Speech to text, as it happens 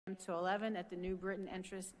to 11 at the New Britain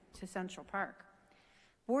entrance to Central Park.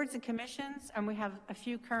 Boards and commissions, and we have a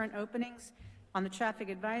few current openings on the Traffic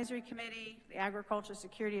Advisory Committee, the Agriculture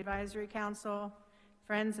Security Advisory Council,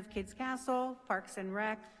 Friends of Kids Castle, Parks and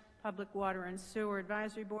Rec, Public Water and Sewer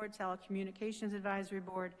Advisory Board, Telecommunications Advisory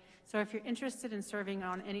Board. So if you're interested in serving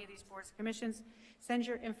on any of these boards and commissions, send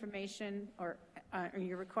your information or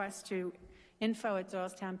your request to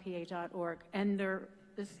info@doylestownpa.org. And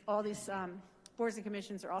all these boards and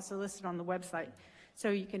commissions are also listed on the website. So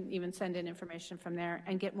you can even send in information from there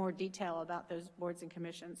and get more detail about those boards and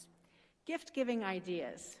commissions. Gift giving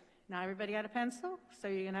ideas. Now everybody got a pencil? So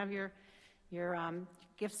you can have your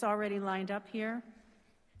gifts already lined up here.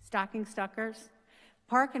 Stocking stuckers.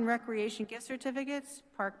 Park and recreation gift certificates,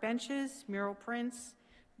 park benches, mural prints,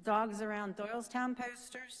 Dogs Around Doylestown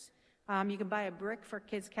posters. You can buy a brick for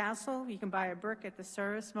Kids Castle. You can buy a brick at the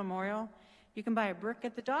Service Memorial. You can buy a brick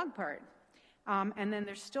at the dog park. And then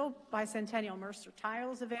there's still Bicentennial Mercer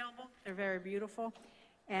tiles available. They're very beautiful.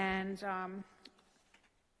 And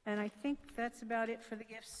I think that's about it for the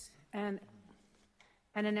gifts and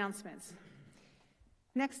announcements.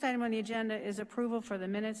 Next item on the agenda is approval for the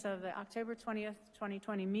minutes of the October 20th,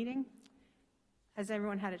 2020 meeting. Has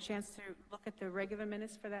everyone had a chance to look at the regular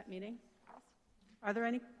minutes for that meeting? Are there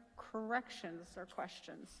any corrections or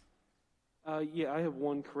questions? Yeah, I have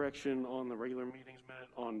one correction on the regular meetings minute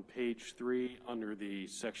on page 3 under the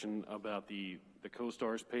section about the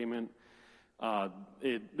co-stars payment.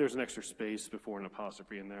 There's an extra space before an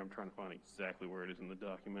apostrophe in there. I'm trying to find exactly where it is in the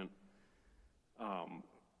document.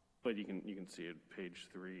 But you can see it, page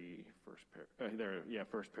 3, first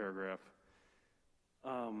paragraph.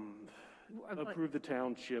 Approve the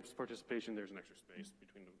township's participation. There's an extra space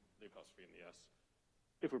between the apostrophe and the S,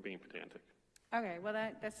 if we're being pedantic. Okay, well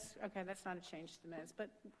that's okay. That's not a change to the minutes, but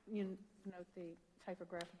you note the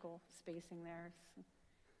typographical spacing there.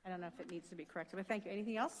 I don't know if it needs to be corrected, but thank you.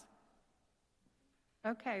 Anything else?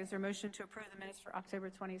 Okay, is there a motion to approve the minutes for October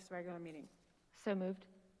 20th regular meeting? So moved.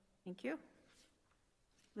 Thank you.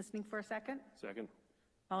 Listening for a second? Second.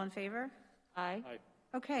 All in favor? Aye. Aye.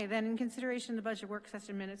 Okay, then in consideration of the budget work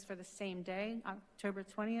session minutes for the same day, October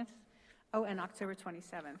 20th, and October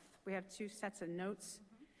 27th. We have two sets of notes.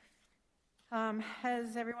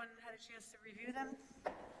 Has everyone had a chance to review them?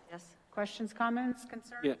 Yes. Questions, comments,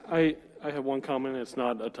 concerns? Yeah, I have one comment. It's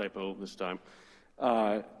not a typo this time.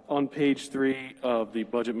 On page 3 of the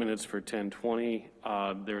budget minutes for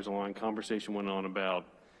 10/20, there's a long conversation went on about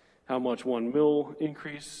how much 1 mil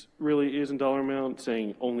increase really is in dollar amount,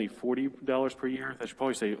 saying only $40 per year. That should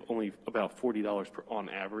probably say only about $40 on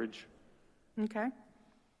average. Okay.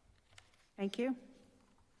 Thank you.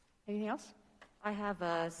 Anything else? I have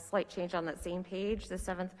a slight change on that same page, the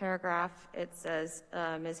 7th paragraph. It says,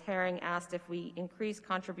 Ms. Herring asked if we increase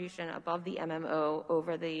contribution above the MMO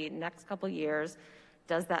over the next couple of years,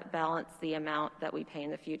 does that balance the amount that we pay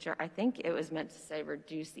in the future? I think it was meant to say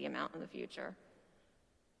reduce the amount in the future.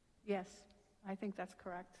 Yes, I think that's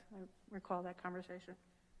correct. I recall that conversation.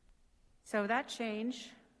 So that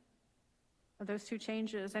change, are those two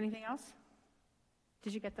changes, anything else?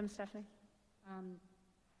 Did you get them, Stephanie?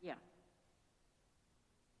 Yeah.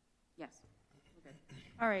 Yes. Okay.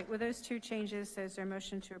 All right, with those two changes, is there a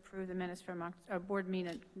motion to approve the minutes from board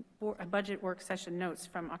meeting, budget work session notes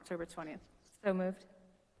from October 20th? So moved.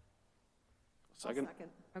 Second.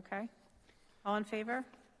 Okay. All in favor?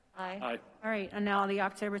 Aye. Aye. All right, and now the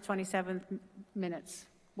October 27th minutes,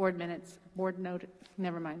 board note,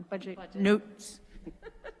 never mind, budget. Notes.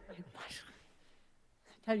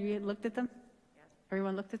 Have you looked at them? Yes.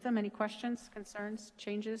 Everyone looked at them? Any questions, concerns,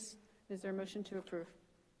 changes? Is there a motion to approve?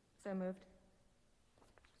 So moved.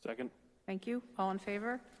 Second. Thank you. All in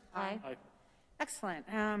favor? Aye. Aye. Excellent.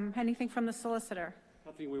 Anything from the solicitor?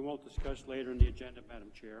 Nothing we won't discuss later in the agenda,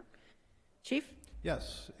 Madam Chair. Chief?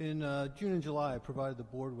 Yes. In June and July, I provided the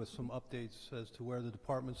board with some updates as to where the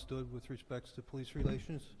department stood with respects to police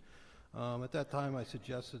relations. At that time, I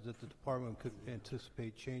suggested that the department could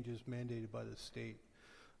anticipate changes mandated by the state.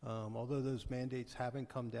 Although those mandates haven't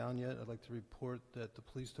come down yet, I'd like to report that the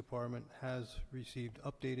police department has received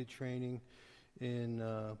updated training in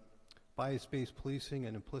bias-based policing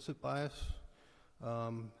and implicit bias.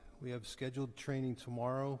 We have scheduled training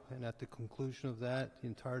tomorrow, and at the conclusion of that, the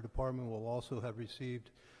entire department will also have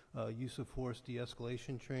received use of force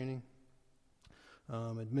de-escalation training.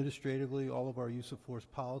 Administratively, all of our use of force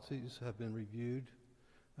policies have been reviewed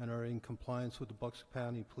and are in compliance with the Bucks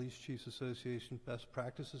County Police Chiefs Association best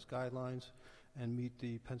practices guidelines and meet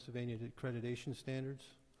the Pennsylvania accreditation standards.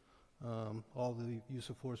 All the use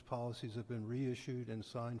of force policies have been reissued and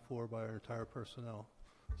signed for by our entire personnel.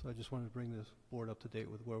 So I just wanted to bring this board up to date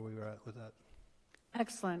with where we were at with that.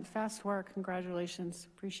 Excellent, fast work, congratulations,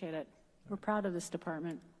 appreciate it. We're proud of this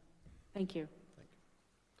department. Thank you.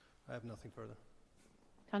 I have nothing further.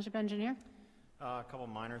 Township engineer? A couple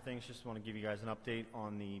minor things. Just want to give you guys an update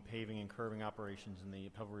on the paving and curbing operations in the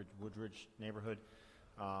Pebble Ridge Woodridge neighborhood.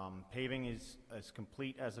 Paving is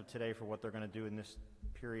complete as of today for what they're going to do in this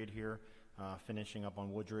period here, finishing up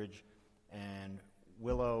on Woodridge, and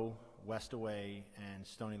Willow, Westaway, and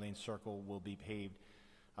Stony Lane Circle will be paved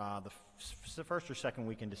the first or second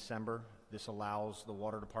week in December. This allows the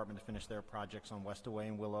water department to finish their projects on Westaway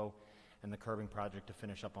and Willow, and the curbing project to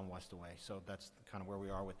finish up on Westaway. So that's kind of where we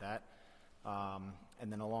are with that.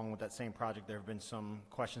 And then along with that same project, there have been some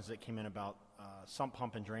questions that came in about sump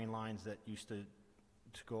pump and drain lines that used to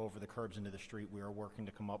go over the curbs into the street. We are working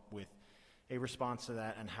to come up with a response to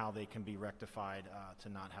that and how they can be rectified to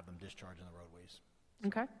not have them discharge in the roadways.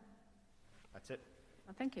 Okay, That's it.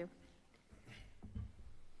 well, thank you.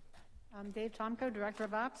 Dave Tomko, Director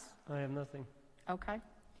of Ops? I have nothing. Okay.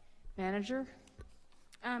 Manager?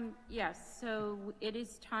 Yes, so it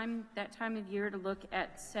is that time of year to look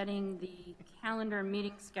at setting the calendar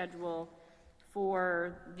meeting schedule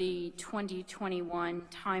for the 2021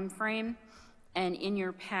 timeframe. And in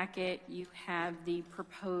your packet, you have the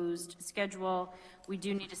proposed schedule. We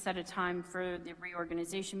do need to set a time for the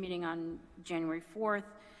reorganization meeting on January 4th,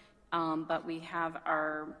 but we have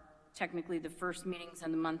technically the first meetings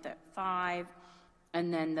in the month at 5,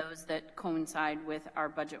 and then those that coincide with our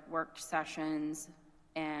budget work sessions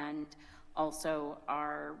and also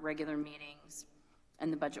our regular meetings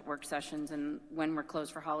and the budget work sessions, and when we're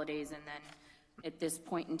closed for holidays, and then at this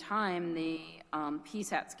point in time, the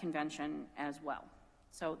PSATS convention as well.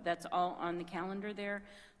 So that's all on the calendar there,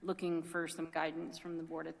 looking for some guidance from the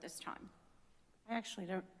board at this time. I actually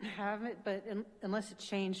don't have it, but unless it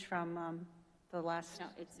changed from the last No,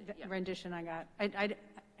 it's, yeah. rendition I got. I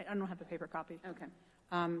don't have the paper copy. Okay.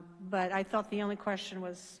 But I thought the only question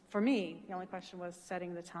was, for me, the only question was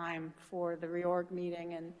setting the time for the reorg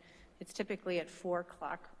meeting, and it's typically at 4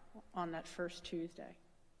 o'clock on that first Tuesday.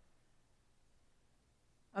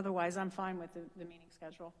 Otherwise, I'm fine with the meeting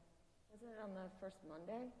schedule. Is it on the first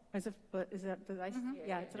Monday? Did I,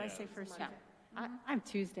 yeah, did I say first? Yeah. I'm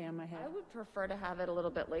Tuesday on my head. I would prefer to have it a little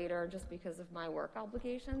bit later just because of my work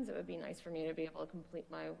obligations. It would be nice for me to be able to complete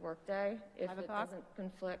my workday if 5 it o'clock? doesn't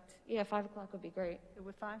conflict. Yeah, 5 o'clock would be great. Good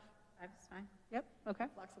with 5? 5's fine. Yep, okay.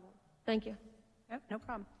 Thank you. Yep, no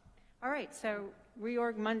problem. All right, so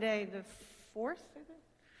reorg Monday the 4th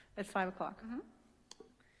at 5 o'clock.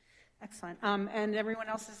 Excellent. And everyone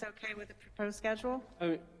else is okay with the proposed schedule?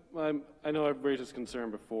 I know I've raised this concern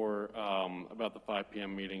before about the 5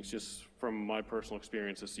 p.m. meetings, just from my personal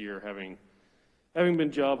experience this year, having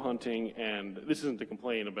been job hunting, and this isn't to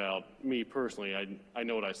complain about me personally. I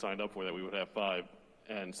know what I signed up for, that we would have 5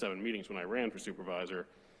 and 7 meetings when I ran for supervisor,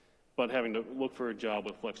 but having to look for a job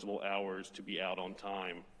with flexible hours to be out on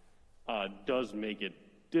time does make it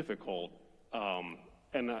difficult.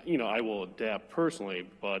 And, I will adapt personally,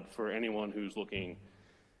 but for anyone who's looking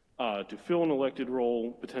to fill an elected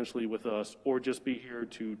role potentially with us, or just be here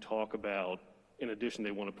to talk about an addition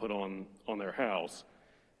they want to put on their house,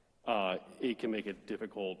 it can make it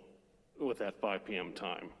difficult with that 5 p.m.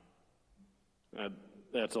 time.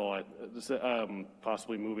 That's all.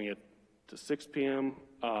 Possibly moving it to 6 p.m.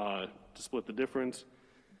 To split the difference,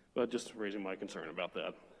 but just raising my concern about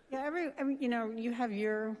that. Yeah, you have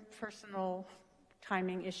your personal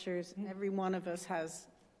timing issues, and every one of us has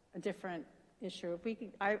a different issue. If we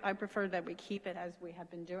could, I prefer that we keep it as we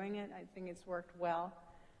have been doing it. I think it's worked well.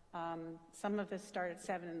 Some of us start at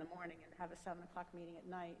 7 in the morning and have a 7 o'clock meeting at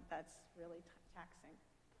night. That's really taxing.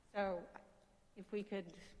 So if we could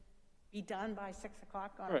be done by 6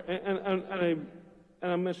 o'clock on... Right, and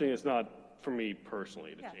I'm mentioning it's not for me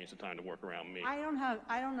personally to change the time to work around me. I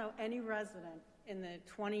don't know any resident in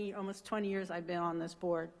the almost 20 years I've been on this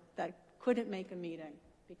board that couldn't make a meeting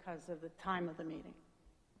because of the time of the meeting.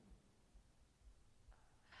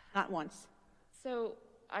 Not once. So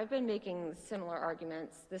I've been making similar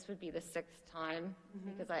arguments. This would be the 6th time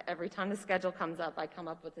because every time the schedule comes up, I come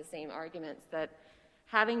up with the same arguments that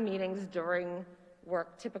having meetings during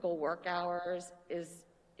typical work hours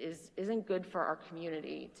isn't good for our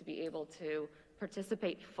community to be able to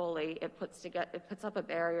participate fully. It puts up a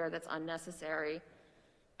barrier that's unnecessary.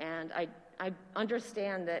 And I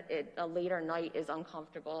understand that a later night is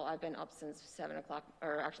uncomfortable. I've been up since 7 o'clock,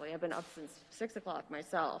 or actually I've been up since 6 o'clock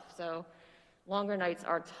myself. So longer nights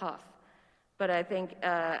are tough. But I think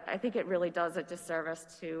it really does a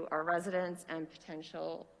disservice to our residents and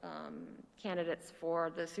potential candidates for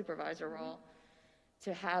the supervisor role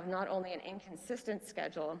to have not only an inconsistent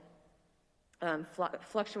schedule,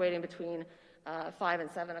 fluctuating between 5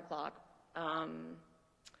 and 7 o'clock,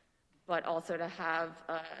 but also to have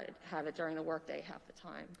it during the workday half the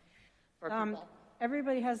time for people.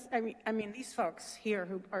 Everybody has, I mean, these folks here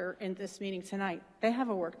who are in this meeting tonight, they have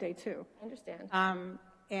a workday too. I understand.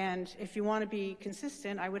 And if you want to be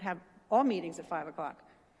consistent, I would have all meetings at 5 o'clock.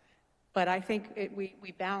 But I think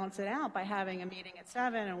we balance it out by having a meeting at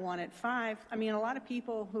 7 and one at 5. I mean, a lot of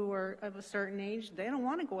people who are of a certain age, they don't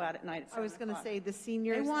want to go out at night at 7 I was going to o'clock. say the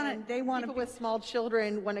seniors, and they want people with small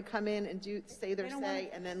children want to come in and say their They don't say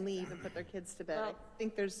wanna- and then leave and put their kids to bed. Well- I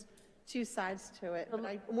think there's two sides to it, but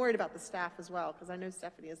I'm worried about the staff as well, because I know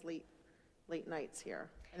Stephanie has late nights here.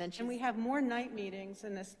 And then And we have more night meetings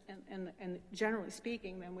in this, and generally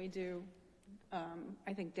speaking, than we do,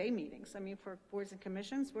 I think, day meetings. I mean, for boards and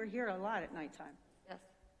commissions, we're here a lot at nighttime. Yes.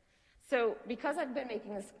 So because I've been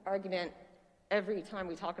making this argument every time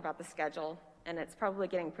we talk about the schedule, and it's probably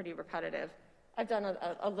getting pretty repetitive, I've done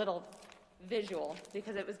a little visual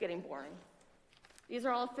because it was getting boring. These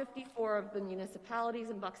are all 54 of the municipalities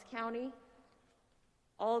in Bucks County.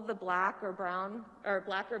 All of the black or brown, or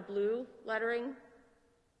black or blue lettering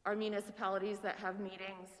are municipalities that have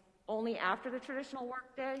meetings only after the traditional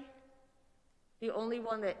workday. The only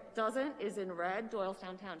one that doesn't is in red,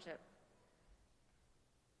 Doylestown Township.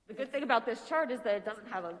 The good thing about this chart is that it doesn't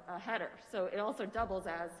have a header, so it also doubles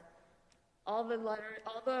as all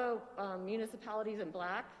the municipalities in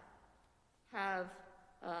black have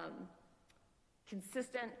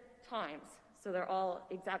consistent times, so they're all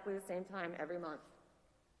exactly the same time every month.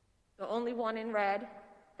 The only one in red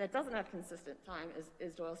that doesn't have consistent time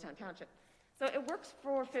is Doylestown Township. So it works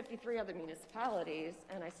for 53 other municipalities,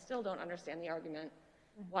 and I still don't understand the argument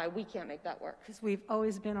why we can't make that work. Because we've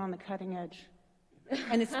always been on the cutting edge,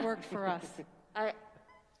 and it's worked for us. I,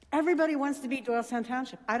 Everybody wants to be Doylestown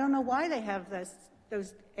Township. I don't know why they have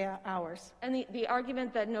those hours. And the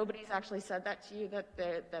argument that nobody's actually said that to you,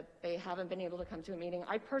 that they haven't been able to come to a meeting,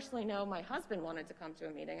 I personally know my husband wanted to come to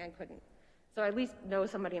a meeting and couldn't. So I at least know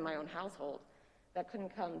somebody in my own household that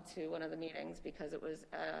couldn't come to one of the meetings because it was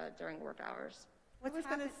during work hours. I was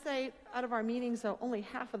going to say, out of our meetings, though, only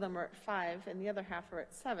half of them are at 5 and the other half are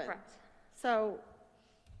at 7. Correct. So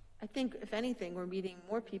I think, if anything, we're meeting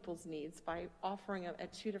more people's needs by offering them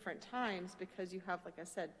at 2 different times, because you have, like I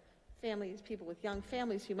said, families, people with young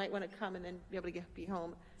families who might want to come and then be able to be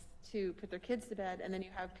home to put their kids to bed, and then you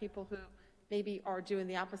have people who maybe are doing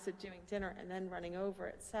the opposite, doing dinner and then running over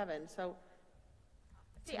at 7. So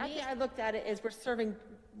to me, I looked at it as we're serving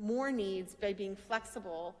more needs by being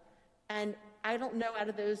flexible. And I don't know, out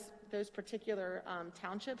of those particular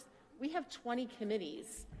townships, we have 20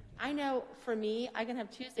 committees. I know for me, I can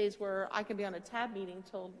have Tuesdays where I can be on a tab meeting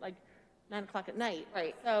till like 9 o'clock at night.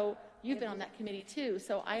 Right. So you've been on that committee too.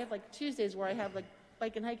 So I have like Tuesdays where I have like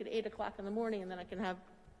bike and hike at 8 o'clock in the morning, and then I can have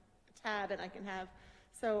a tab, and I can have,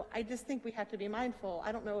 so I just think we have to be mindful.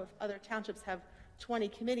 I don't know if other townships have 20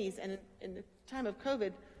 committees, and in the time of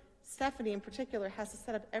COVID, Stephanie in particular has to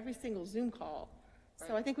set up every single Zoom call.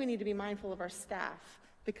 So I think we need to be mindful of our staff,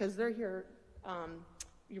 because they're here,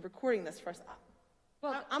 you're recording this for us.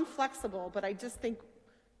 Well, I'm flexible, but I just think,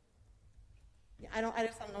 I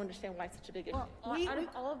just don't understand why it's such a big issue. Out of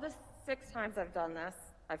all of the 6 times I've done this,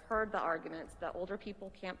 I've heard the arguments that older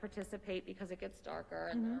people can't participate because it gets darker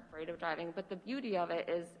and they're afraid of driving. But the beauty of it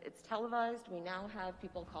is it's televised. We now have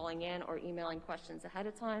people calling in or emailing questions ahead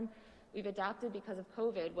of time. We've adapted because of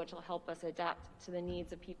COVID, which will help us adapt to the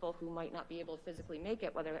needs of people who might not be able to physically make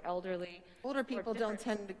it, whether elderly. Older people don't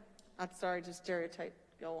tend to, I'm sorry, just stereotype,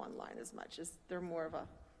 go online as much as they're more of a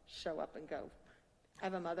show up and go. I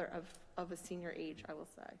have a mother of a senior age, I will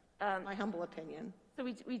say, my humble opinion. So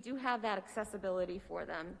we do have that accessibility for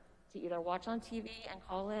them to either watch on TV and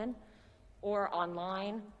call in, or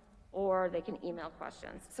online, or they can email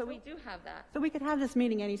questions. So we do have that. So we could have this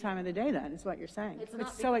meeting any time of the day then, is what you're saying. It's It's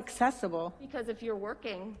not so accessible. Because if you're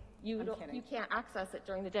working, you kidding. can't access it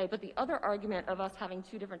during the day. But the other argument of us having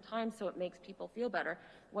 2 different times so it makes people feel better,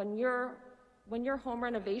 when your home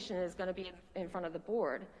renovation is going to be in front of the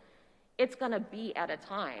board, it's going to be at a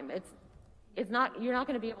time. You're not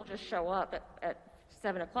going to be able to just show up at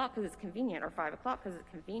 7 o'clock because it's convenient, or 5 o'clock because it's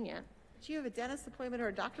convenient. If you have a dentist appointment or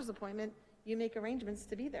a doctor's appointment, you make arrangements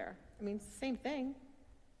to be there. I mean, it's the same thing.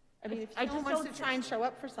 I mean, if someone wants to try and show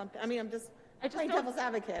up for something, I mean, I'm playing devil's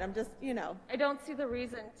advocate. I'm just, I don't see the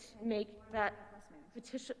reason to make that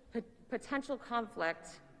potential conflict,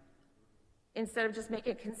 instead of just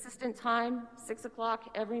making a consistent time, 6 o'clock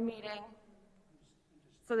every meeting,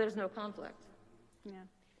 so there's no conflict. Yeah.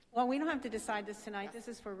 Well, we don't have to decide this tonight. This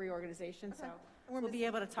is for reorganization, so we'll be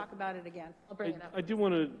able to talk about it again. I'll bring it up. I do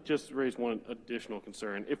want to just raise one additional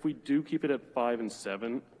concern. If we do keep it at 5 and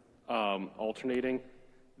 7, alternating.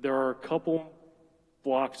 There are a couple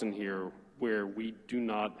blocks in here where we do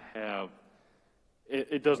not have,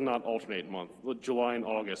 it does not alternate month. July and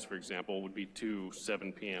August, for example, would be 2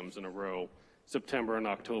 7 p.m.s in a row. September and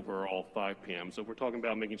October are all 5 p.m. So if we're talking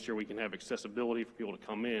about making sure we can have accessibility for people to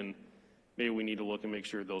come in, maybe we need to look and make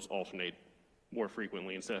sure those alternate more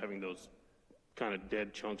frequently instead of having those kind of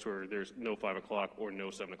dead chunks where there's no 5 o'clock or no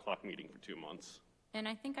 7 o'clock meeting for 2 months. And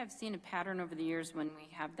I think I've seen a pattern over the years when we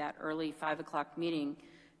have that early 5 o'clock meeting,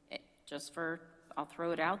 I'll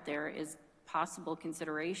throw it out there, is possible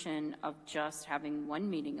consideration of just having one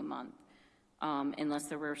meeting a month, unless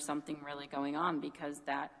there were something really going on, because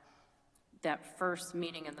that first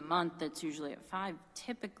meeting of the month that's usually at 5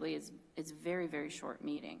 typically is very, very short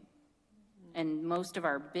meeting. And most of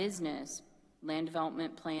our business, land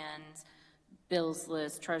development plans, bills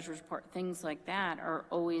list, treasurer's report, things like that are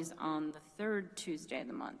always on the third Tuesday of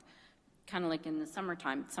the month, kind of like in the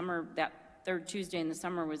summertime. That third Tuesday in the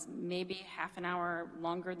summer was maybe half an hour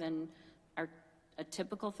longer than a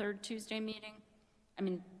typical third Tuesday meeting. I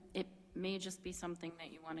mean, it may just be something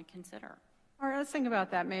that you want to consider. All right, let's think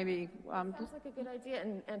about that maybe. Sounds like a good idea,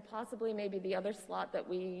 and possibly maybe the other slot that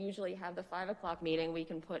we usually have, the 5 o'clock meeting, we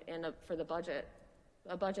can put in for the budget,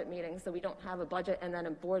 a budget meeting, so we don't have a budget and then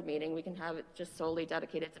a board meeting. We can have it just solely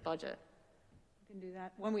dedicated to budget. We can do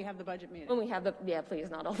that when we have the budget meeting. When we have yeah,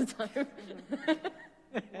 please, not all the time.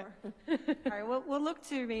 All right, we'll look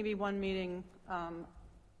to maybe one meeting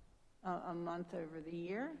a month over the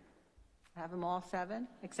year, have them all 7,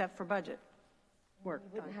 except for budget work.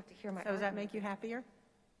 You wouldn't have to hear my So does that argument. make you happier?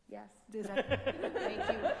 Yes. Does that make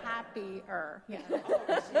you happier? Yeah.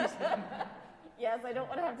 Yes, I don't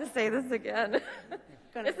want to have to say this again.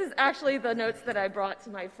 This is actually the notes that I brought to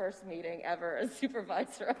my first meeting ever as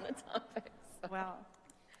supervisor on the topic. So. Well,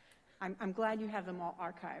 I'm glad you have them all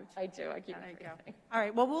archived. I do. I keep There you go. everything. All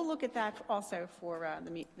right, well, we'll look at that also for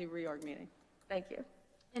the reorg meeting. Thank you.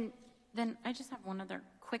 And then I just have one other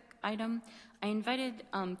quick item. I invited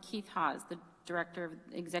Keith Haas, the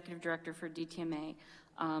executive director for DTMA.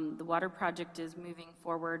 The water project is moving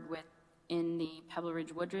forward in the Pebble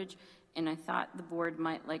Ridge Woodridge, and I thought the board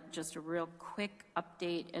might like just a real quick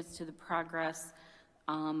update as to the progress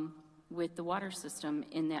with the water system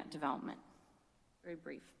in that development. Very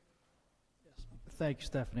brief. Thank you,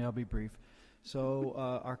 Stephanie. I'll be brief. So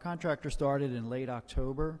our contractor started in late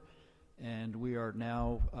October, and we are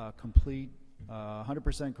now complete,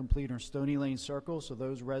 100% complete on Stony Lane Circle, so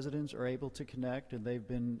those residents are able to connect, and they've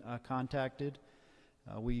been contacted.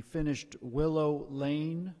 We finished Willow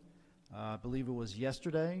Lane, I believe it was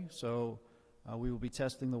yesterday, so we will be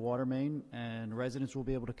testing the water main, and residents will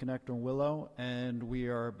be able to connect on Willow, and we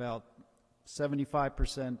are about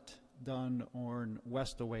 75% done on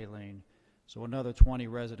Westaway Lane. So another 20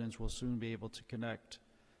 residents will soon be able to connect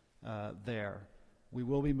there. We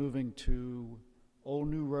will be moving to Old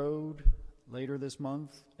New Road later this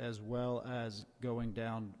month, as well as going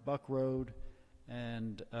down Buck Road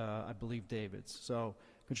and I believe David's. So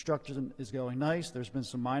construction is going nice. There's been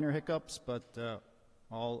some minor hiccups, but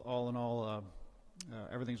all in all,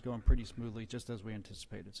 everything's going pretty smoothly, just as we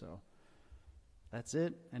anticipated. So that's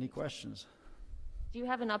it. Any questions? Do you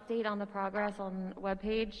have an update on the progress on the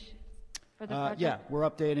webpage for the project? Yeah, we're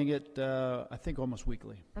updating it, I think, almost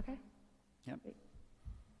weekly. Okay. Yep.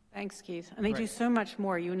 Thanks, Keith. And they do so much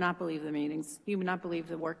more. You would not believe the meetings. You would not believe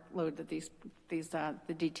the workload that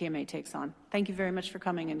the DTMA takes on. Thank you very much for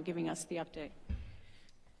coming and giving us the update.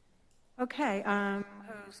 Okay,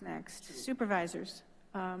 who's next? Supervisors.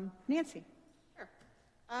 Nancy. Sure.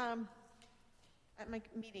 At my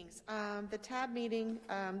meetings, the TAB meeting,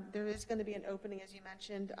 there is going to be an opening, as you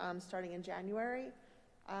mentioned, starting in January.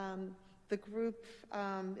 The group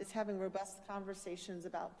is having robust conversations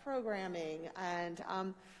about programming and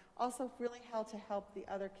also really how to help the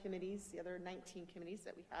other committees, the other 19 committees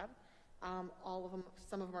that we have. All of them,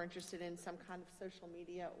 some of them are interested in some kind of social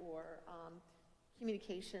media or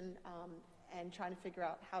communication and trying to figure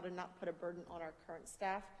out how to not put a burden on our current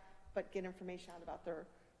staff, but get information out about their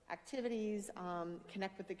activities,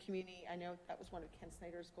 connect with the community. I know that was one of Ken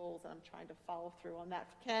Snyder's goals, and I'm trying to follow through on that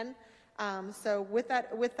for Ken. So with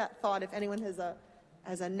that thought, if anyone has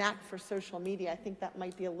a knack for social media, I think that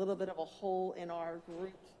might be a little bit of a hole in our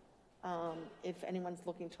group if anyone's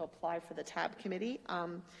looking to apply for the TAB committee.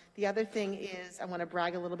 The other thing is I want to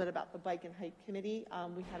brag a little bit about the Bike and Hike Committee.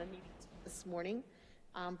 We had a meeting this morning,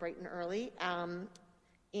 bright and early,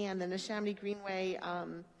 and the Neshaminy Greenway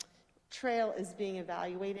trail is being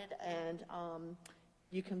evaluated, and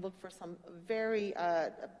you can look for some very,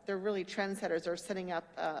 they're really trendsetters. They're setting up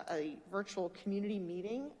a virtual community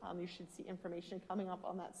meeting. You should see information coming up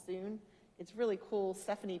on that soon. It's really cool.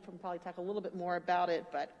 Stephanie can probably talk a little bit more about it,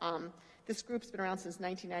 but this group's been around since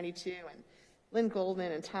 1992, and Lynn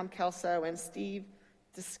Goldman and Tom Kelso and Steve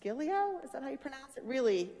DeScilio, is that how you pronounce it?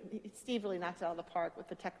 Really, Steve really knocked it out of the park with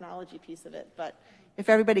the technology piece of it. But if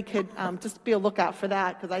everybody could just be a lookout for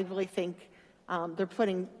that, because I really think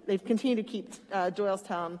they've continued to keep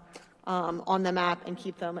Doylestown on the map and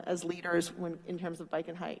keep them as leaders in terms of bike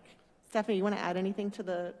and hike. Stephanie, you want to add anything to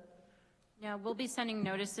the? Yeah, we'll be sending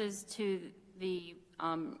notices to the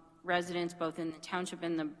residents, both in the township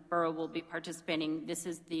and the borough will be participating. This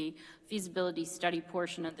is the feasibility study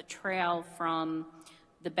portion of the trail from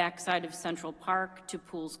the backside of Central Park to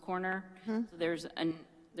Pools Corner. So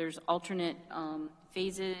there's alternate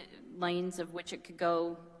phases, lanes of which it could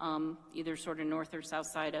go, either sort of north or south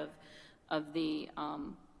side of the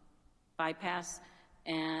bypass.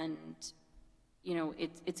 And you know,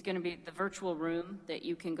 it's going to be the virtual room that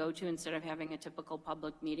you can go to instead of having a typical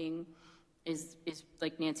public meeting is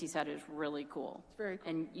like Nancy said, is really cool. It's very cool.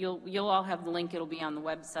 And you'll all have the link. It'll be on the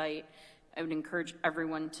website. I would encourage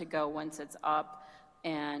everyone to go once it's up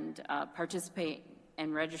and participate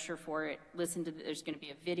and register for it. Listen to there's going to be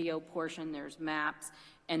a video portion, there's maps,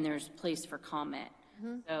 and there's place for comment.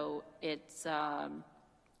 So it's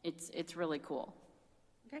really cool.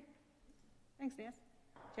 Okay. Thanks, Nancy.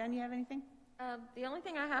 Jen, you have anything? The only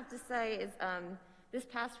thing I have to say is this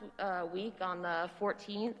past week on the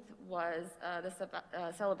 14th was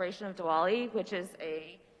the celebration of Diwali, which is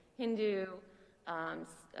a Hindu,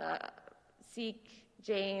 Sikh,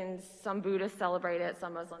 Jains, some Buddhists celebrate it,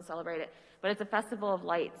 some Muslims celebrate it, but it's a festival of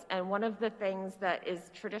lights. And one of the things that is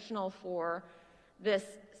traditional for this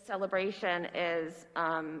celebration is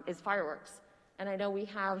fireworks. And I know we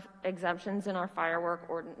have exemptions in our firework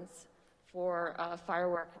ordinance for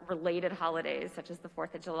firework-related holidays, such as the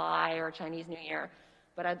 4th of July or Chinese New Year.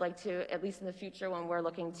 But I'd like to, at least in the future, when we're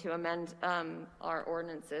looking to amend our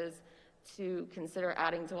ordinances, to consider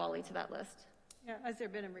adding Diwali to that list. Yeah, has there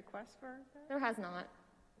been a request for that? There has not,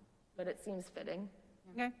 but it seems fitting.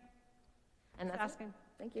 Okay. And that's Asking. it.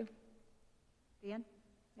 Thank you. Ian,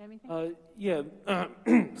 you have anything? Yeah,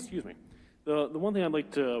 excuse me. The one thing I'd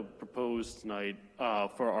like to propose tonight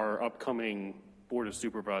for our upcoming Board of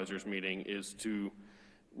Supervisors meeting is to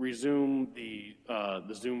resume the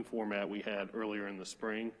Zoom format we had earlier in the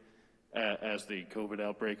spring as the COVID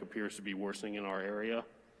outbreak appears to be worsening in our area,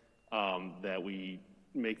 that we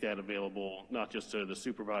make that available not just to the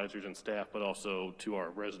supervisors and staff, but also to our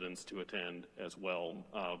residents to attend as well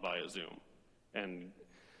via Zoom. And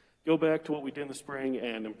go back to what we did in the spring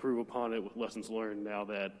and improve upon it with lessons learned now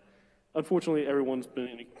that, unfortunately, everyone's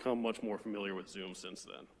become much more familiar with Zoom since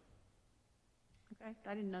then. Okay,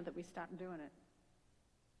 I didn't know that we stopped doing it.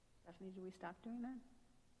 Stephanie, did we stop doing that?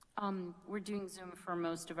 We're doing Zoom for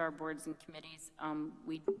most of our boards and committees.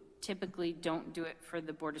 We typically don't do it for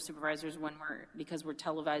the Board of Supervisors because we're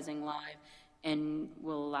televising live and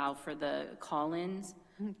will allow for the call-ins.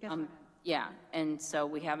 Yeah, and so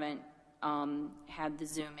we haven't had the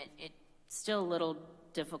Zoom. It's still a little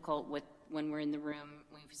difficult when we're in the room.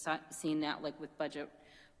 We've seen that like with budget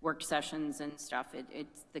work sessions and stuff.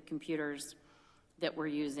 It's the computers that we're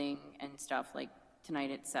using and stuff. Like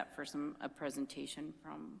tonight it's set for a presentation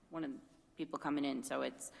from one of the people coming in. So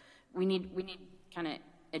we need kind of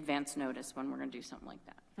advance notice when we're going to do something like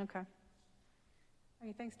that. Okay.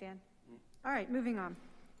 Okay, thanks, Dan. All right, moving on.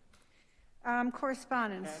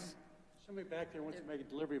 Correspondence. Somebody back there wants to make a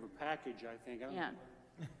delivery of a package, I think. Yeah.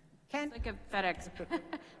 Ken? It's like a FedEx.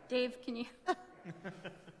 Dave, can you?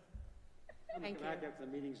 Thank you. Back after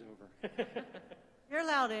the meeting's over. You're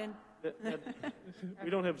allowed in. We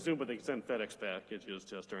don't have Zoom, but they send FedEx packages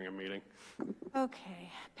just during a meeting.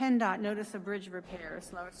 Okay. PennDOT notice of bridge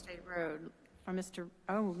repairs, Lower State Road, from Mr.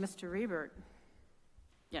 Rebert.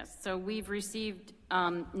 Yes, so we've received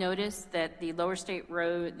notice that the Lower State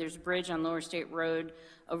Road, there's a bridge on Lower State Road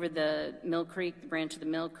over the Mill Creek, the branch of the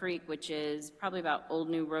Mill Creek, which is probably about Old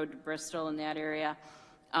New Road to Bristol in that area.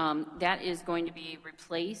 That is going to be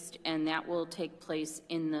replaced, and that will take place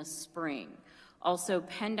in the spring. Also,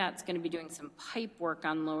 PennDOT's going to be doing some pipe work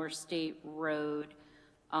on Lower State Road,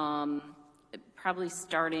 probably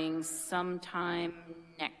starting sometime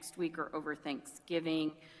next week or over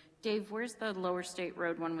Thanksgiving. Dave, where's the Lower State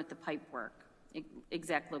Road one with the pipe work?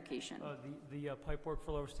 Exact location. The pipe work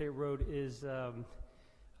for Lower State Road is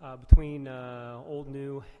between Old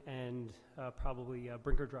New and probably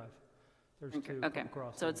Brinker Drive. There's two okay,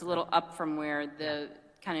 across. so it's a little up from where the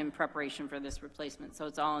kind of in preparation for this replacement. So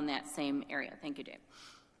it's all in that same area. Thank you, Dave.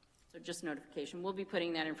 So just notification. We'll be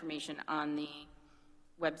putting that information on the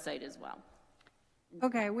website as well.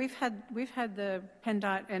 Okay, we've had the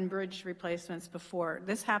PennDOT and bridge replacements before.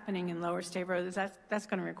 This happening in Lower State Road, that's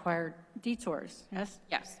going to require detours, yes?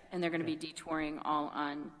 Yes, and they're going to be detouring all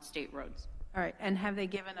on state roads, All right, and have they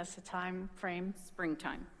given us a time frame?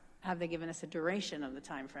 springtime. Have they given us a duration of the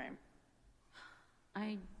time frame?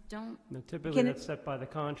 I don't, No, typically, Can it- that's set by the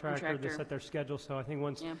contractor. They Contractor. set their schedule, so I think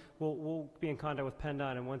once, Yeah. we'll be in contact with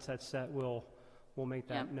PennDOT, and once that's set, we'll make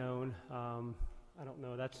that Yeah. known. I don't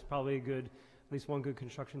know, that's probably a good, at least one good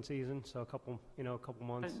construction season, so a couple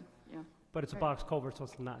months. yeah. But it's a box culvert, so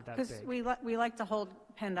it's not that Because big. we like to hold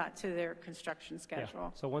PennDOT to their construction Yeah.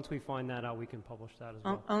 schedule. So once we find that out, we can publish that as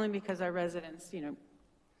well. Only because our residents,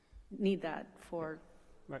 need that for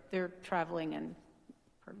Right. their traveling and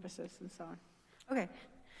purposes and so on. Okay,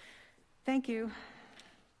 thank you.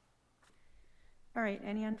 All right,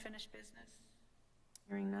 any unfinished business?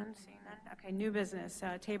 Hearing none, seeing none. Okay, new business,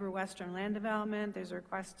 Tabor Western Land Development. There's a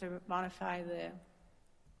request to modify the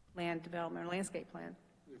land development or landscape plan.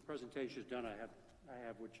 The presentation's done. I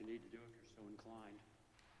have what you need to do if you're so inclined.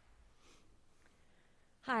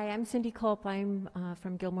 Hi, I'm Cindy Culp. I'm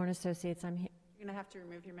from Gilmore & Associates. I'm You're going to have to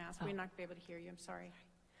remove your mask. We're not going to be able to hear you. I'm sorry.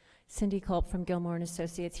 Cindy Culp from Gilmore &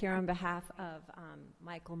 Associates here on behalf of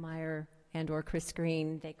Michael Meyer and/or Chris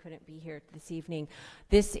Green. They couldn't be here this evening.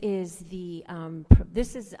 This is the.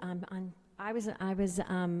 I was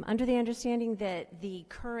under the understanding that the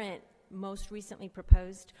current, most recently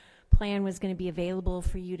proposed plan was going to be available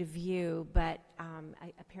for you to view, but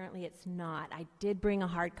apparently it's not. I did bring a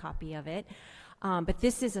hard copy of it, but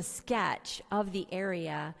this is a sketch of the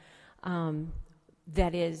area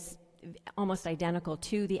that is almost identical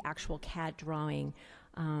to the actual CAD drawing.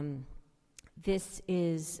 This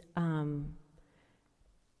is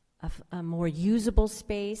a more usable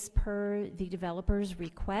space per the developer's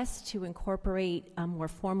request to incorporate a more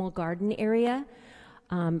formal garden area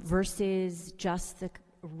versus just the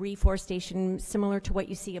reforestation similar to what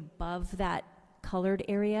you see above that colored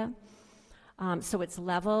area. So it's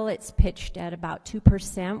level, it's pitched at about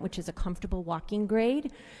 2%, which is a comfortable walking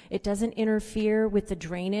grade. It doesn't interfere with the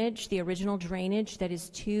drainage, the original drainage that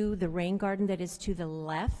is to the rain garden that is to the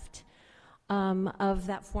left of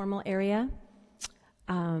that formal area.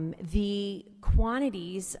 The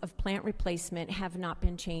quantities of plant replacement have not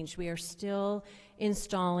been changed. We are still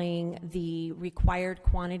installing the required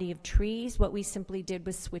quantity of trees. What we simply did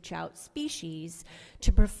was switch out species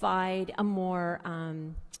to provide a more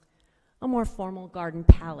formal garden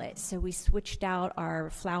palette. So we switched out our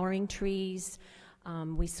flowering trees,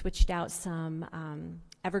 we switched out some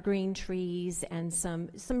evergreen trees and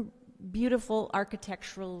some beautiful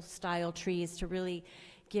architectural style trees to really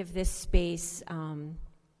give this space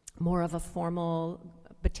more of a formal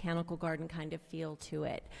botanical garden kind of feel to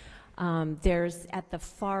it. There's at the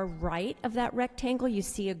far right of that rectangle, you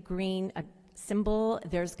see a green symbol.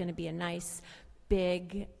 There's going to be a nice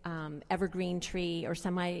big evergreen tree or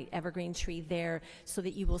semi-evergreen tree there so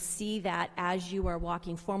that you will see that as you are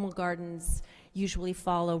walking. Formal gardens usually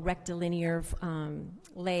follow rectilinear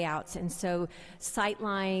layouts, and so sight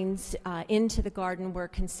lines into the garden were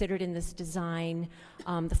considered in this design.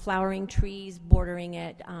 The flowering trees bordering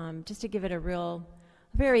it, just to give it a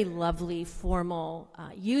very lovely, formal,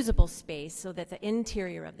 usable space so that the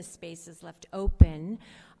interior of the space is left open.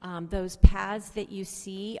 Those paths that you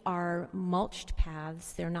see are mulched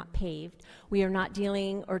paths. They're not paved. We are not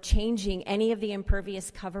dealing or changing any of the impervious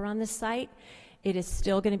cover on the site. It is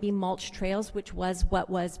still going to be mulch trails, which was what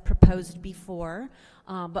was proposed before.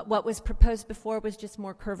 But what was proposed before was just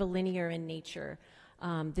more curvilinear in nature.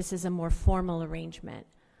 This is a more formal arrangement.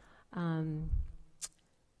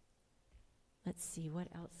 Let's see, what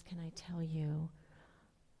else can I tell you?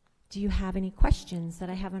 Do you have any questions that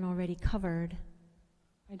I haven't already covered?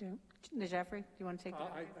 I do. Jeffrey, do you want to take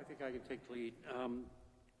that? I think I can take the lead.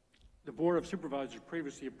 The Board of Supervisors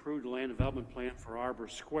previously approved a land development plan for Arbor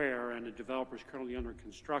Square, and the developer is currently under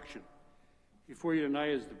construction. Before you tonight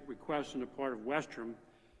is the request on the part of Western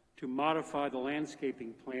to modify the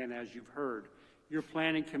landscaping plan, as you've heard. Your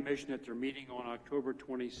Planning Commission at their meeting on October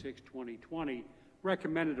 26, 2020,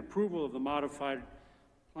 recommended approval of the modified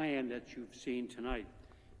plan that you've seen tonight.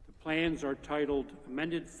 The plans are titled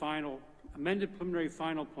Amended Preliminary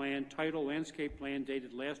Final Plan, Title Landscape Plan,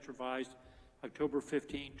 dated last revised October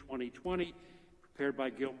 15, 2020, prepared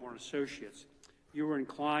by Gilmore & Associates. You are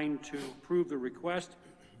inclined to approve the request.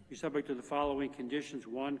 Be subject to the following conditions.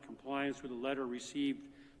 1, compliance with a letter received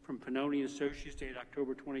from Pannoni Associates dated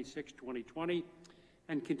October 26, 2020,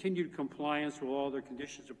 and continued compliance with all other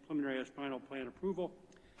conditions of preliminary as final plan approval,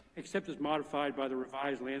 except as modified by the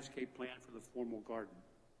revised landscape plan for the formal garden.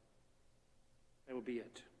 That will be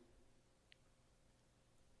it.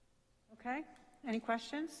 Okay. Any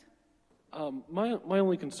questions? My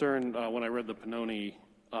only concern when I read the Pannoni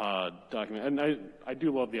document, and I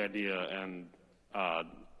do love the idea and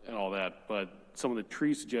all that, but some of the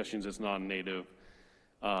tree suggestions as non-native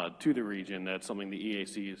to the region, that's something the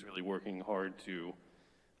EAC is really working hard to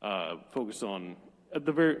focus on, at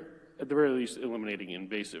the very least eliminating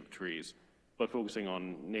invasive trees, but focusing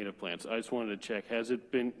on native plants. I just wanted to check, has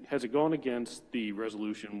it gone against the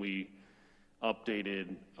resolution we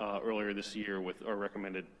updated earlier this year with our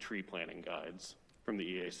recommended tree planting guides from the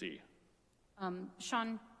EAC?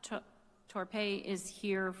 Sean Torpe is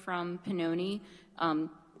here from Pannoni,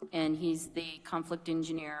 and he's the conflict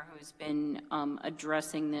engineer who's been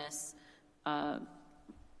addressing this.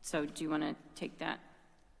 So do you want to take that?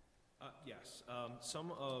 Yes.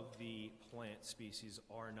 Some of the plant species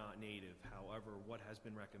are not native. However, what has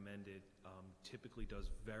been recommended typically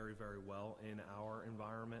does very, very well in our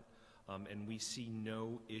environment, and we see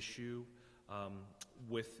no issue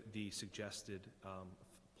with the suggested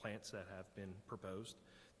plants that have been proposed.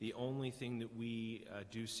 The only thing that we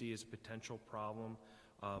do see as a potential problem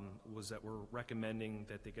was that we're recommending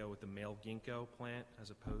that they go with the male ginkgo plant as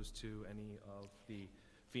opposed to any of the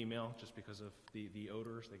female, just because of the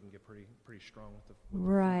odors. They can get pretty strong with the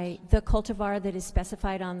Right. The cultivar that is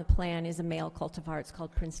specified on the plan is a male cultivar. It's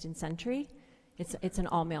called Princeton Century. It's an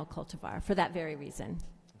all-male cultivar for that very reason.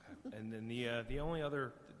 Okay. And then the only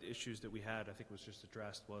other issues that we had, I think was just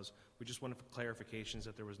addressed, was we just wanted clarifications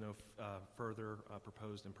that there was no further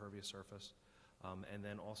proposed impervious surface. And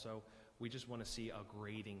then also, we just want to see a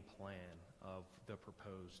grading plan of the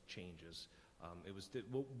proposed changes. It was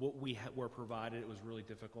what we were provided. It was really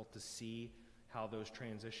difficult to see how those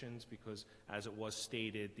transitions, because as it was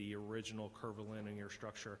stated, the original curvilinear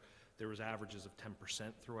structure, there was averages of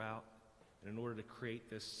 10% throughout. And in order to create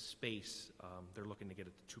this space, they're looking to get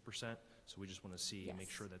it to 2%. So we just want to see and make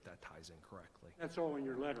sure that that ties in correctly. That's all in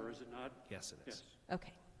your letter, is it not? Yes, it is. Yes.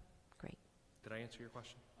 Okay, great. Did I answer your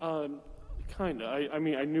question? Kind of. I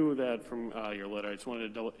mean, I knew that from your letter. I just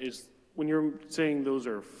wanted to when you're saying those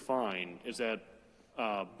are fine, is that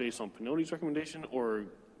based on Pannoni's recommendation or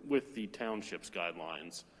with the township's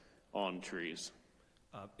guidelines on trees?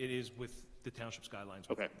 It is with the township's guidelines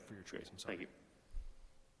for your trees. I'm sorry. Thank you.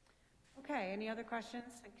 Okay, any other questions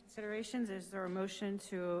and considerations? Is there a motion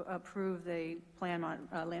to approve the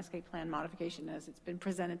landscape plan modification as it's been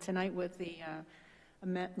presented tonight with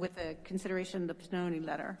the consideration of the Pannoni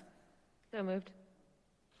letter? So moved.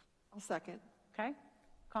 I'll second. Okay,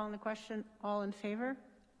 calling the question, all in favor?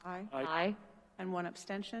 Aye. Aye. And one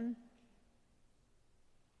abstention?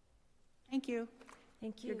 Thank you.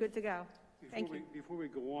 Thank you. You're good to go. Thank you. Before we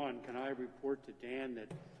go on, can I report to Dan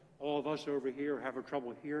that all of us over here have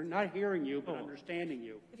trouble not hearing you, but understanding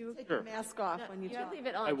you? If you take your mask off when you You talk. leave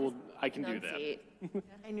it on. I can do that. Enunciate.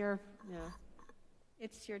 And you're,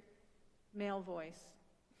 It's your male voice.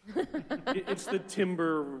 It's the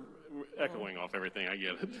timber echoing off everything. I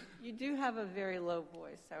get it. You do have a very low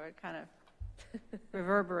voice, so it kind of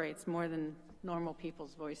reverberates more than normal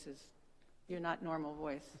people's voices. You're not normal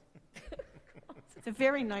voice. It's a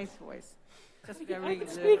very nice voice. Just very low.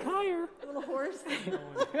 Speak higher. a little hoarse.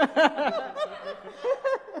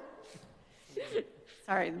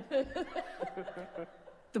 Sorry.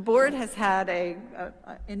 The board has had a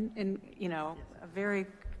very,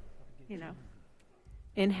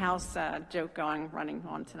 in-house joke running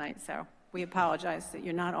on tonight, so we apologize that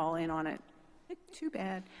you're not all in on it. Too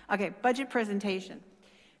bad. Okay, budget presentation.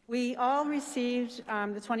 We all received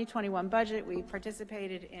the 2021 budget. We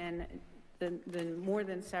participated in the more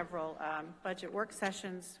than several budget work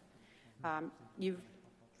sessions. You've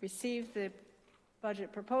received the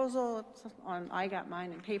budget proposal I got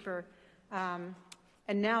mine in paper.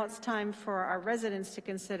 And now it's time for our residents to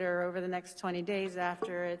consider over the next 20 days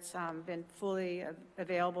after it's been fully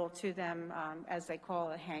available to them, as they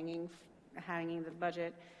call it, hanging the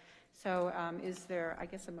budget. So is there, I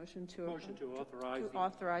guess, a motion to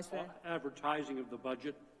authorize the advertising of the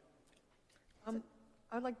budget?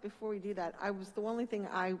 I'd like, before we do that, the only thing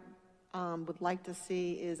I would like to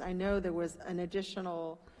see is, I know there was an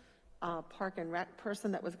additional park and rec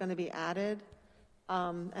person that was going to be added.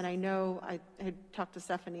 And I know I had talked to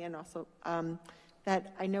Stephanie and also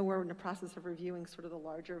that I know we're in the process of reviewing sort of the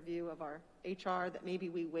larger view of our HR, that maybe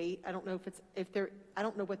we wait. I don't know I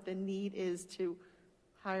don't know what the need is to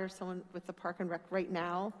hire someone with the park and rec right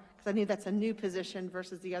now, because I think that's a new position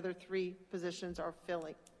versus the other 3 positions are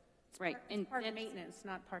filling. Right. And park maintenance,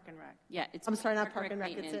 not park and rec. Yeah, it's. I'm sorry, not park and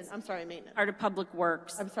rec, it's in, I'm sorry, maintenance. Part of Public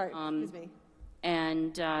Works. I'm sorry, excuse me.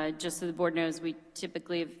 And just so the board knows, we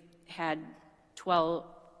typically have had 12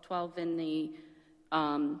 in the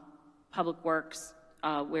Public Works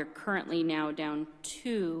we're currently now down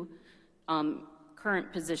 2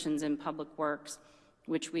 current positions in Public Works,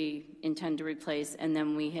 which we intend to replace, and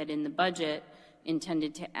then we had in the budget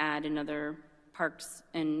intended to add another Parks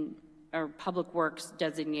and, or Public Works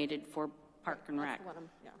designated for Park and Rec.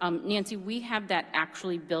 Nancy, we have that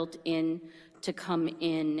actually built in to come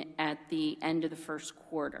in at the end of the first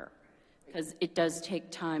quarter, because it does take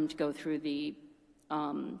time to go through the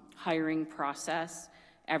hiring process,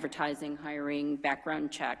 advertising, hiring,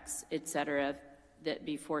 background checks, et cetera, that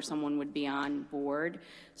before someone would be on board.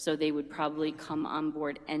 So they would probably come on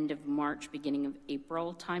board end of March, beginning of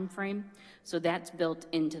April timeframe. So that's built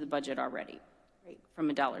into the budget already. Great.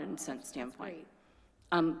 From a dollar and cent standpoint.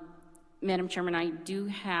 Great. Madam Chairman, I do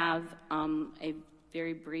have a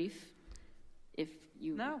very brief, if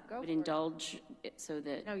you would indulge it so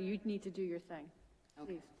that. No, you need to do your thing.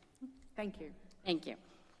 Okay. Please. Thank you. Thank you.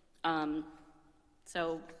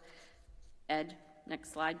 So, Ed,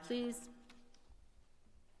 next slide, please.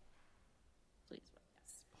 Please,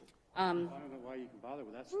 yes. I don't know why you can bother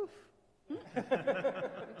with that stuff.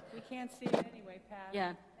 We can't see it anyway, Pat.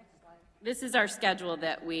 Yeah. Next slide. This is our schedule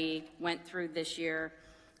that we went through this year.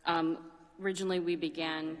 Originally, we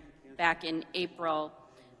began back in April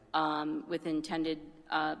with intended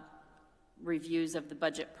reviews of the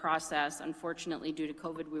budget process. Unfortunately, due to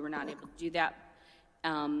COVID, we were not able to do that.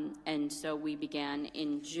 And so we began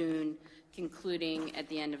in June, concluding at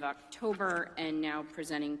the end of October, and now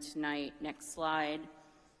presenting tonight. Next slide.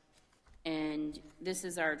 And this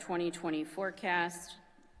is our 2020 forecast,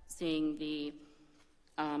 seeing the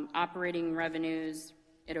operating revenues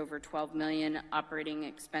at over 12 million, operating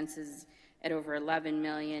expenses at over 11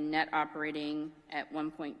 million, net operating at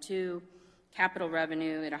 1.2, capital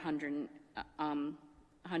revenue at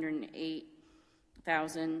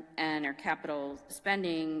 108,000, and our capital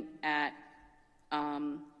spending at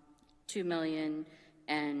 2 million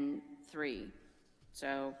and 3.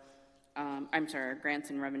 So, I'm sorry, our grants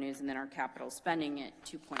and revenues, and then our capital spending at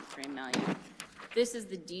 2.3 million. This is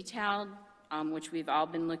the detailed, which we've all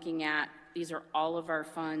been looking at. These are all of our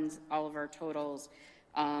funds, all of our totals,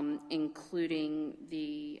 including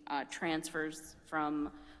the transfers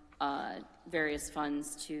from various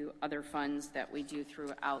funds to other funds that we do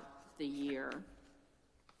throughout the year.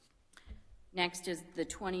 Next is the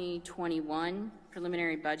 2021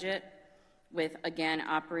 preliminary budget with, again,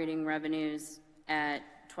 operating revenues at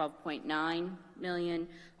 12.9 million,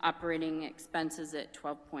 operating expenses at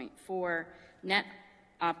 12.4, net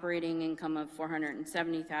operating income of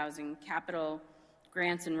 470,000, capital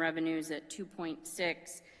grants and revenues at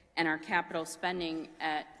 2.6, and our capital spending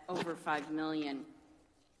at over 5 million.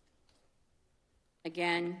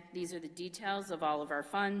 Again, these are the details of all of our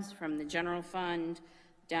funds, from the general fund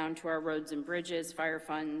down to our roads and bridges, fire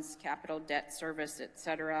funds, capital debt service, et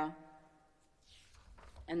cetera.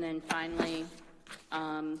 And then finally,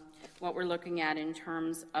 what we're looking at in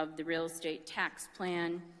terms of the real estate tax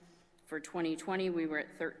plan. For 2020, we were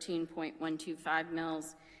at 13.125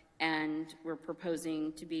 mils, and we're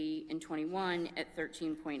proposing to be in 21 at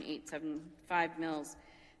 13.875 mils.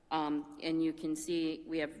 And you can see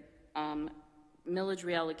we have millage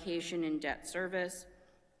reallocation in debt service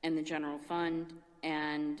and the general fund,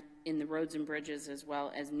 and in the roads and bridges, as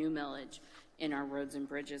well as new millage in our roads and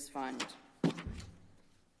bridges fund.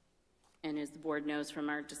 And as the board knows from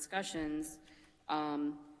our discussions,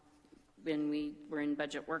 when we were in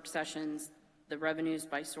budget work sessions, the revenues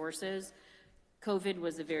by sources, COVID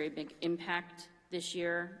was a very big impact this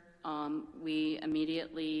year. We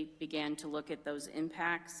immediately began to look at those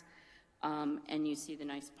impacts, and you see the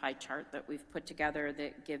nice pie chart that we've put together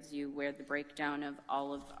that gives you where the breakdown of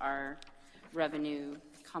all of our revenue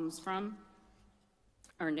comes from.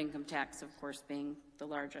 Earned income tax, of course, being the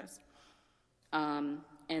largest.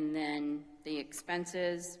 And then the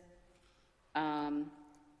expenses,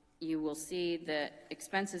 you will see that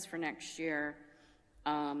expenses for next year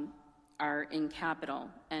are in capital.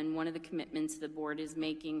 And one of the commitments the board is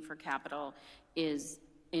making for capital is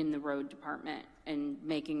in the road department and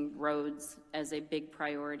making roads as a big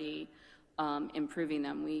priority, improving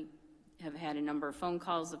them. We have had a number of phone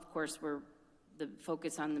calls. Of course, we're the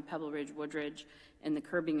focus on the Pebble Ridge, Woodridge, and the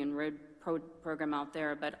curbing and road program out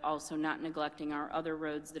there, but also not neglecting our other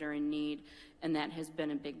roads that are in need. And that has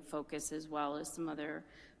been a big focus, as well as some other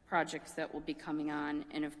projects that will be coming on.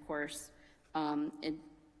 And of course,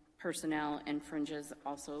 personnel and fringes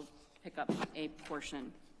also pick up a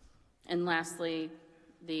portion. And lastly,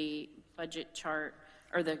 the budget chart,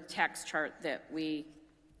 or the tax chart that we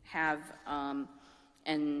have,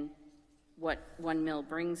 and what 1 mil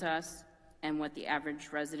brings us, and what the average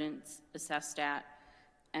resident's assessed at.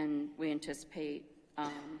 And we anticipate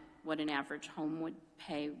what an average home would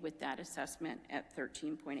pay with that assessment at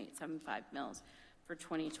 13.875 mils for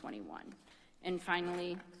 2021. And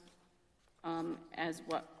finally, as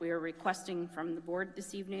what we are requesting from the board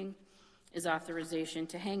this evening is authorization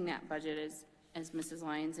to hang that budget as Mrs.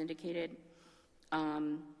 Lyons indicated,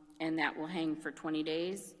 and that will hang for 20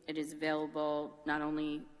 days. It is available not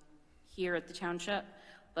only here at the township,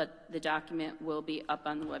 but the document will be up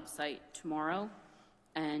on the website tomorrow,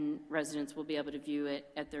 and residents will be able to view it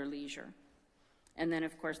at their leisure. And then,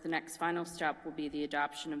 of course, the next final step will be the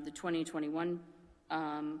adoption of the 2021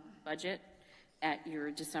 budget at your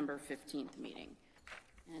December 15th meeting.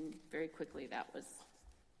 And very quickly, that was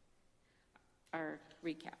our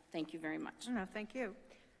recap. Thank you very much. No, thank you.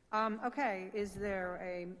 Okay, is there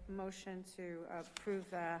a motion to approve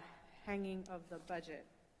the hanging of the budget?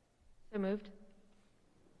 So moved.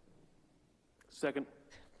 Second.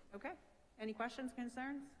 Okay, any questions,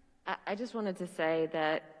 concerns? I just wanted to say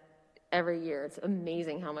that every year, it's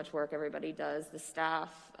amazing how much work everybody does. The staff,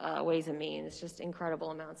 Ways and Means, just incredible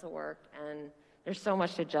amounts of work, and there's so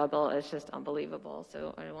much to juggle. It's just unbelievable.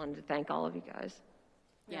 So I wanted to thank all of you guys.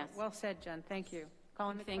 Yes. Well said, Jen. Thank you.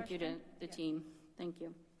 Calling the Thank you to question? the team. Thank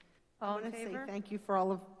you. All I in want to say favor? thank you for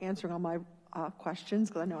all of answering all my questions,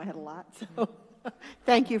 because I know I had a lot. So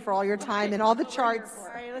thank you for all your time and all the charts. All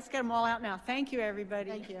right, let's get them all out now. Thank you, everybody.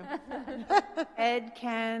 Thank you. Ed,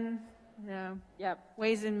 Ken, no, Yep.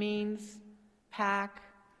 Ways and Means, PAC,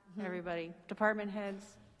 everybody, department heads,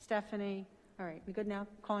 Stephanie. All right, we good now?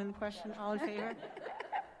 Calling the question. All in favor?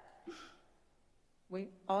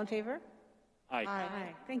 All in favor? Aye.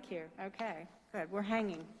 Aye. Thank you. Okay, good. We're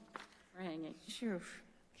hanging. We're hanging. Phew.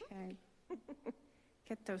 Okay.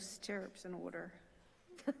 Get those stirrups in order.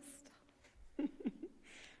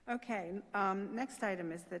 Okay, next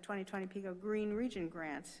item is the 2020 Pico Green Region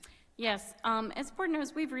Grant. Yes, as the board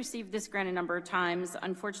knows, we've received this grant a number of times.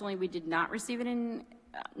 Unfortunately, we did not receive it in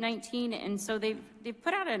 19, and so they've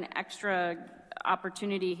put out an extra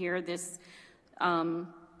opportunity here this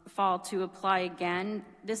fall to apply again.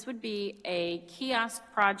 This would be a kiosk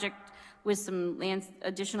project with some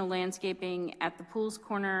additional landscaping at the Pools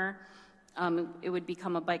Corner. It would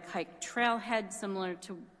become a bike hike trailhead similar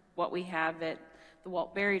to what we have at the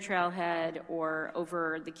Walt Berry Trailhead or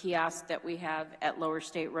over the kiosk that we have at Lower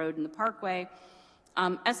State Road in the Parkway.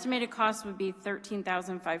 Estimated cost would be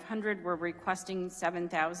 $13,500. We're requesting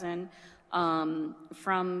 $7,000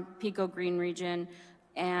 from Pico Green Region,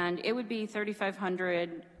 and it would be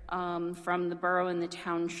 $3,500 from the borough and the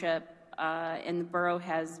township, and the borough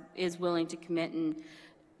is willing to commit and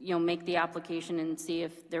make the application and see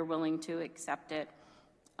if they're willing to accept it.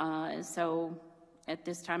 So at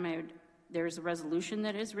this time, there's a resolution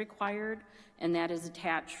that is required, and that is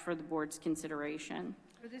attached for the board's consideration.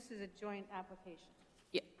 So this is a joint application?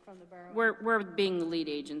 Yeah. From the borough? We're being the lead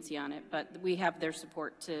agency on it, but we have their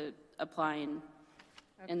support to apply,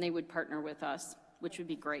 and they would partner with us, which would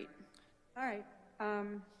be great. All right.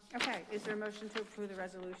 Okay, is there a motion to approve the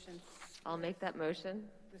resolution? I'll make that motion.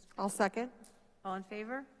 I'll second. All in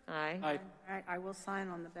favor? Aye. Aye. All right, I will sign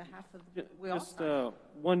on the behalf of, we all Just sign.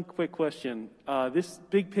 one quick question. This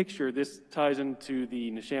big picture, this ties into the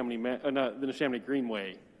Neshaminy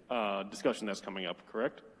Greenway discussion that's coming up,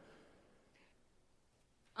 correct?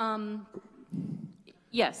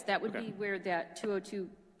 Yes, that would be where that 202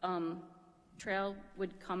 trail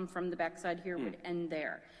would come from the backside here, would end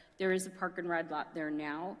there. There is a park and ride lot there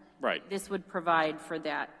now. Right. This would provide for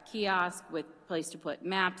that kiosk with place to put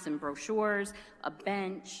maps and brochures, a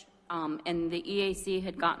bench, and the EAC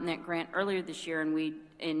had gotten that grant earlier this year, and we,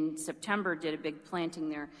 in September, did a big planting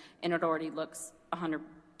there, and it already looks 100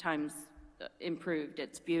 times improved.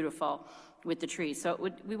 It's beautiful with the trees. So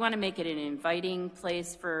we want to make it an inviting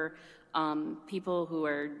place for people who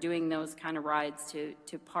are doing those kind of rides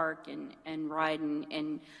to park and ride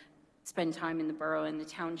and spend time in the borough and the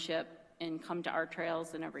township and come to our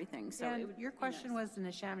trails and everything. So And your question was the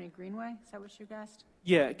Neshaminy Greenway? Is that what you asked?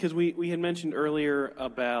 Yeah, because we had mentioned earlier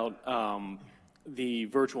about the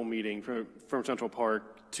virtual meeting from Central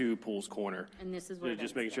Park to Pools Corner. And this is where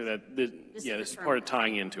Just that's- making sure that, This this is is the part of terminus.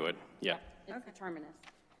 tying into it. Yeah. It's the terminus.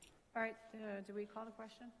 All right, do we call the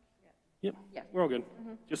question? Yep, Yeah. we're all good.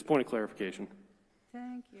 Just a point of clarification.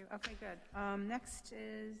 Thank you. Okay, good. Next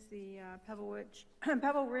is the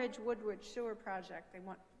Pebble Ridge Woodridge Sewer Project. They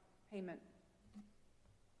want payment.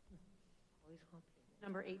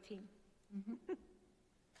 Number 18.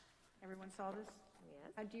 Everyone saw this?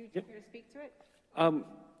 Yes. Do you Yep. care to speak to it?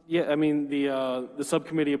 Yeah, I mean, the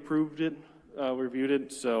subcommittee approved it, reviewed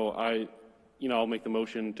it, so I'll make the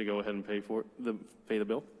motion to go ahead and pay the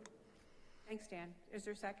bill. Thanks, Dan. Is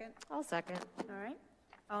there a second? I'll second. All right.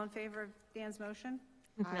 All in favor of Dan's motion?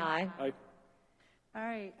 Aye. Aye. All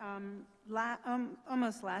right,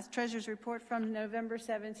 almost last, Treasurer's Report from November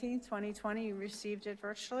 17, 2020. You received it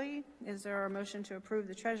virtually. Is there a motion to approve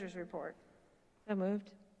the Treasurer's Report? So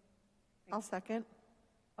moved. I'll second.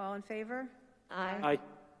 All in favor? Aye. Aye.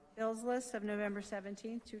 Bills list of November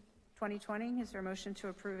 17, 2020. Is there a motion to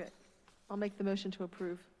approve it? I'll make the motion to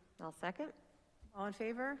approve. I'll second. All in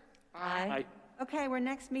favor? Aye. Okay, we're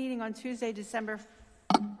next meeting on Tuesday, December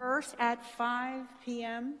 1st at 5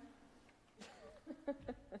 p.m.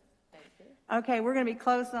 Okay, we're going to be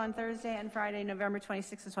closed on Thursday and Friday, November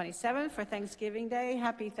 26th and 27th for Thanksgiving Day.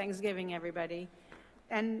 Happy Thanksgiving, everybody.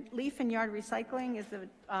 And leaf and yard recycling is the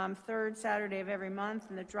third Saturday of every month,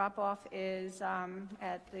 and the drop-off is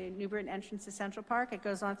at the New Britain entrance to Central Park. It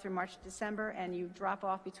goes on through March to December, and you drop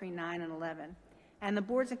off between 9 and 11. And the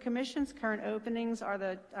boards and commissions' current openings are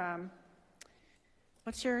the,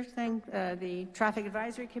 what's your thing? The Traffic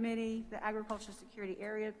Advisory Committee, the Agricultural Security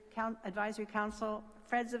Area Advisory Council,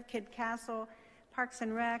 Friends of Kid Castle, Parks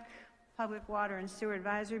and Rec, Public Water and Sewer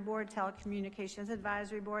Advisory Board, Telecommunications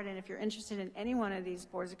Advisory Board, and if you're interested in any one of these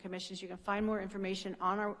boards and commissions, you can find more information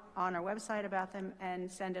on our website about them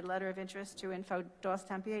and send a letter of interest to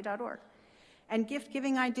info@dawstempa.org. And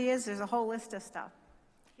gift-giving ideas, there's a whole list of stuff.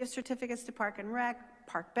 Gift certificates to Park and Rec,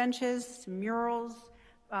 park benches, murals,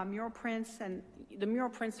 mural prints, and the mural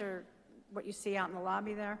prints are what you see out in the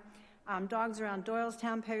lobby there. Dogs Around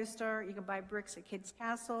Doylestown poster. You can buy bricks at Kids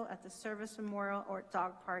Castle, at the Service Memorial, or at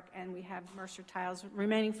Dog Park, and we have Mercer tiles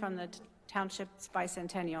remaining from the Township's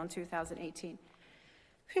bicentennial in 2018.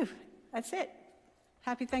 Phew, that's it.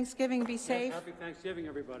 Happy Thanksgiving, be safe. Happy Thanksgiving,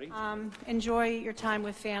 everybody. Enjoy your time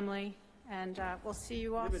with family, and we'll see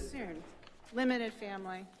you all soon. Limited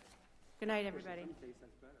family. Good night, everybody. Thank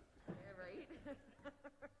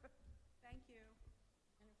you.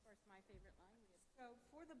 And of course, my favorite line. So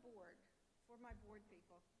for the board, for my board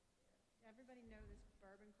people, everybody know this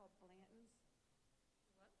bourbon called Blanton's?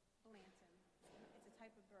 What? Blanton. It's a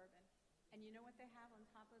type of bourbon. And you know what they have on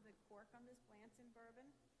top of the cork on this Blanton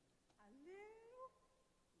bourbon? A little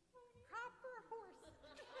copper horse.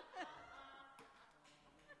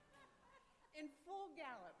 In full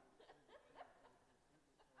gallop.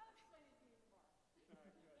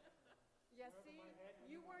 Yes, see,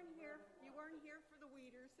 you weren't here for the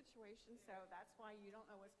weeder situation, so that's why you don't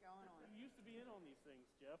know what's going on. You used to be in on these things,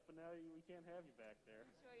 Jeff, but now we can't have you back there.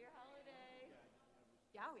 Enjoy your holiday.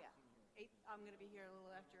 Yeah, oh, yeah. I'm going to be here a little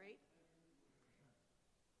after 8.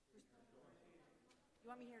 You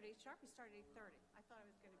want me here at 8 sharp? We start at 8:30. I thought I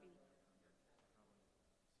was going to be.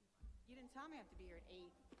 You didn't tell me I have to be here at 8.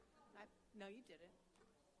 No, you didn't.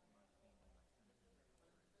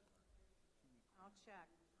 I'll check.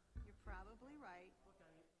 You're probably right.